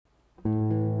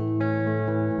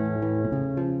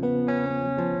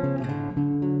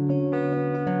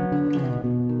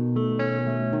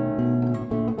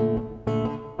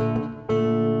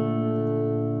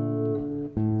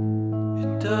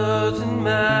Doesn't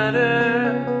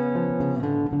matter,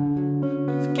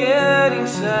 it's getting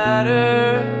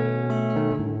sadder.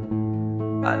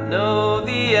 I know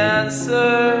the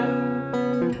answer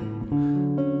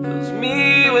fills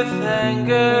me with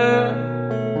anger.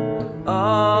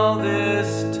 All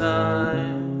this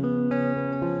time,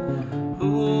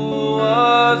 who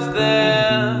was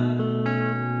there?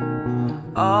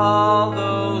 All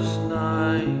those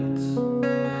nights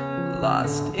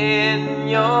lost in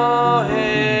your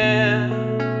hair.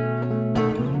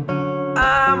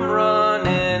 I'm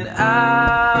running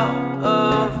out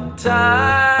of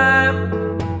time.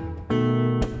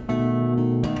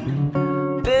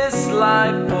 This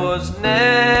life was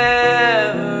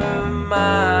never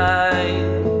mine.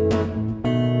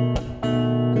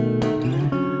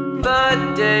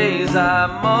 The days I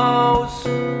most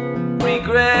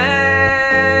regret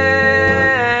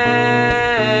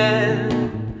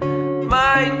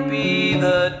might be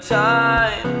the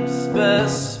times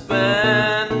best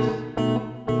spent.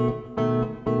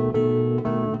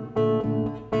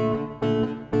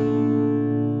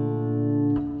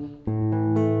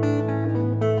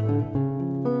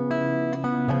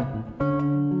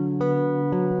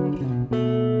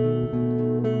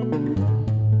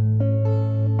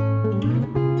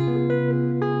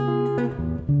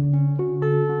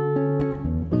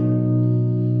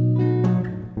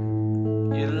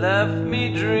 You left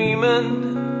me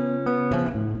dreaming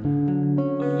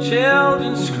of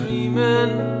children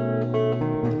screaming.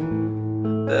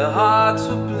 Their hearts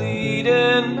were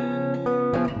bleeding,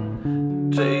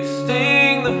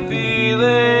 tasting the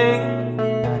feeling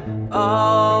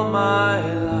all my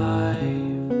life.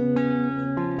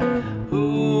 Who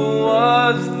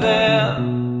was there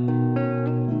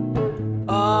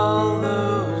all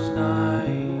those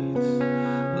nights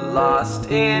lost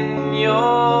in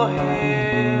your hair?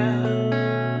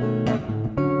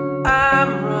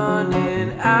 I'm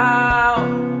running out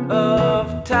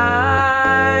of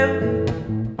time.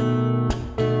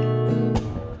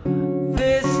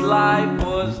 This life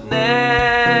was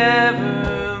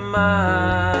never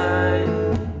mine.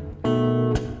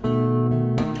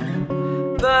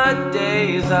 The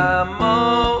days I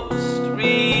most